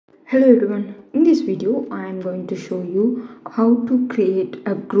Hello everyone, in this video I am going to show you how to create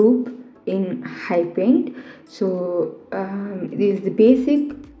a group in Hipaint. So this is the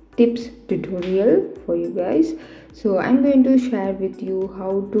basic tips tutorial for you guys. So I'm going to share with you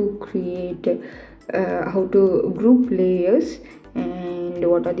how to create how to group layers and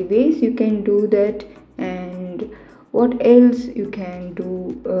what are the ways you can do that and what else you can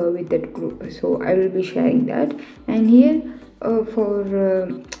do with that group. So I will be sharing that, and here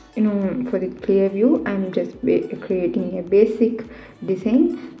for the clear view I'm just creating a basic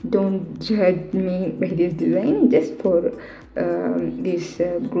design. Don't judge me by this design. Just for this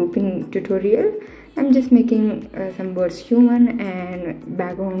grouping tutorial I'm just making some words human and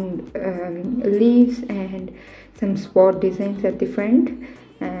background leaves and some spot designs at the front,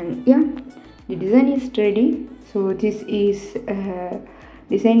 and yeah, the design is ready. So this is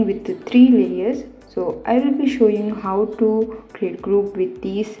design with 3 layers. So I will be showing how to create group with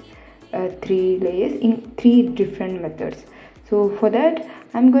these 3 layers in 3 different methods. So for that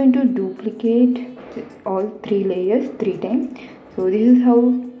I'm going to duplicate all 3 layers 3 times. So this is how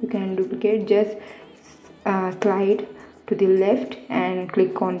you can duplicate. Just slide to the left and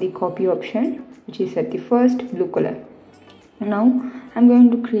click on the copy option, which is at the first blue color. Now I'm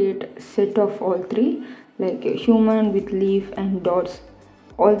going to create a set of all 3, like a human with leaf and dots,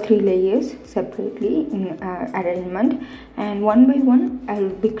 all 3 layers separately in arrangement, and one by one I will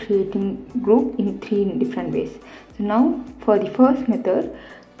be creating group in 3 different ways. So now for the first method,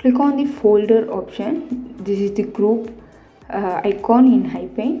 click on the folder option. This is the group icon in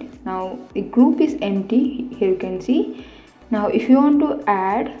Hipaint. Now the group is empty, here you can see. Now if you want to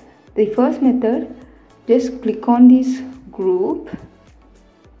add the first method, just click on this group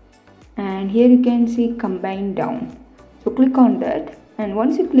and here you can see combine down. So click on that, and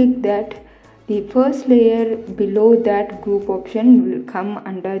once you click that, the first layer below that group option will come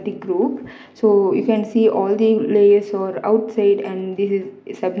under the group. So you can see all the layers are outside and this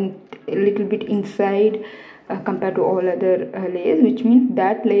is a little bit inside compared to all other layers, which means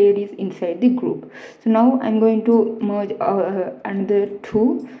that layer is inside the group. So now I'm going to merge another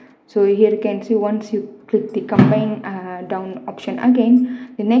 2. So here you can see, once you click the combine down option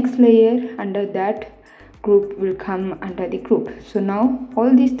again, the next layer under that group will come under the group. So now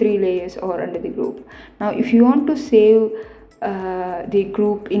all these 3 layers are under the group. Now if you want to save the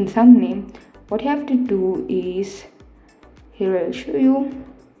group in some name, what you have to do is, here I'll show you.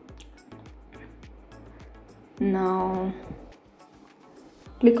 Now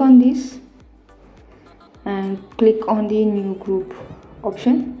click on this and click on the new group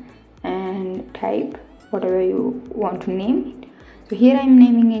option and type whatever you want to name it. So here I am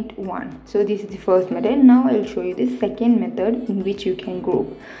naming it 1. So this is the first method. Now I will show you the second method in which you can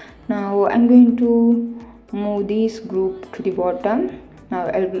group. Now I'm going to move this group to the bottom. Now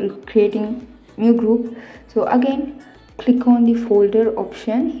I will be creating new group. So again click on the folder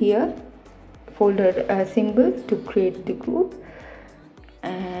option here, folder symbol, to create the group.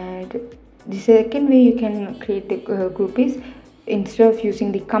 And the second way you can create the group is, instead of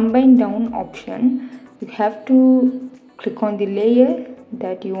using the combine down option, you have to click on the layer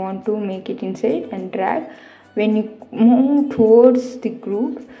that you want to make it inside and drag. When you move towards the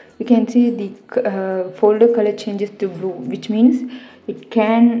group, you can see the folder color changes to blue, which means it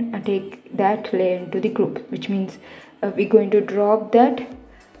can take that layer into the group, which means we're going to drop that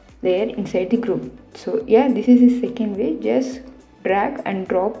layer inside the group. So yeah, this is the second way. Just drag and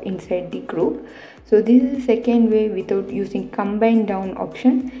drop inside the group. So this is the second way. Without using combine down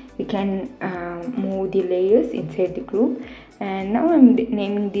option, we can move the layers inside the group. And now I'm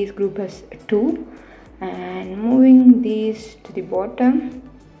naming this group as 2 and moving these to the bottom.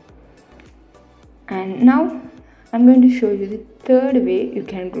 And now I'm going to show you the third way you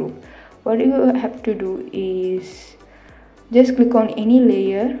can group. What you have to do is just click on any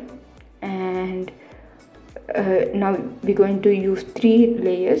layer, and now we're going to use 3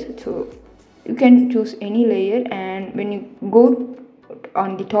 layers. So you can choose any layer, and when you go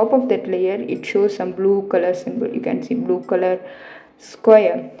on the top of that layer, it shows some blue color symbol. You can see blue color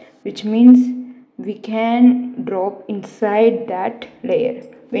square, which means we can drop inside that layer.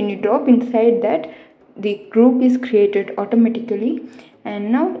 When you drop inside that, the group is created automatically.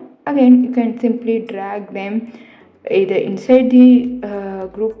 And now again you can simply drag them either inside the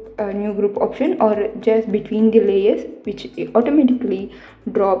new group option or just between the layers, which automatically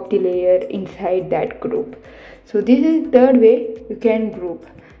drop the layer inside that group. So this is the third way you can group.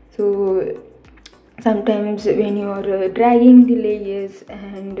 So sometimes when you are dragging the layers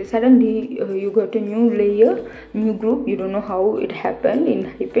and suddenly you got a new layer, new group, you don't know how it happened in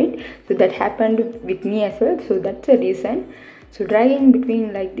Hipaint. So that happened with me as well. So that's a reason. So dragging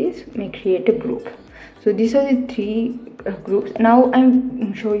between like this may create a group. So these are the three groups. Now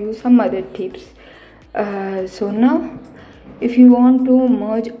I'm show you some other tips. So now if you want to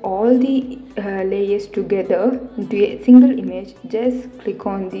merge all the layers together into a single image, just click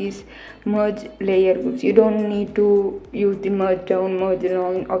on these merge layer groups. You don't need to use the merge down, merge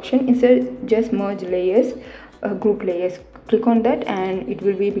around option. Instead, just merge layers, group layers. Click on that and it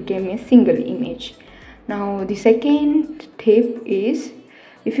will become a single image. Now the second tip is,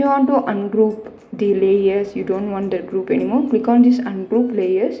 if you want to ungroup the layers, you don't want the group anymore, click on this ungroup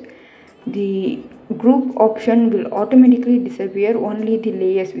layers. The group option will automatically disappear, only the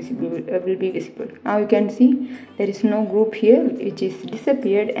layers will be visible. Now you can see there is no group here, which is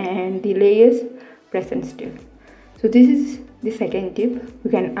disappeared, and the layers present still. So this is the second tip. You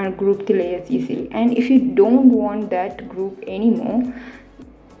can ungroup the layers easily. And if you don't want that group anymore,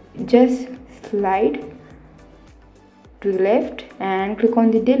 just slide to the left and click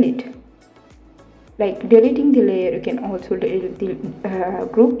on the delete. Like deleting the layer, you can also delete the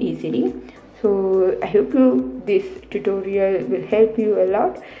group easily. So I hope this tutorial will help you a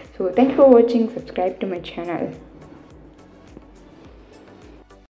lot. So thank you for watching. Subscribe to my channel.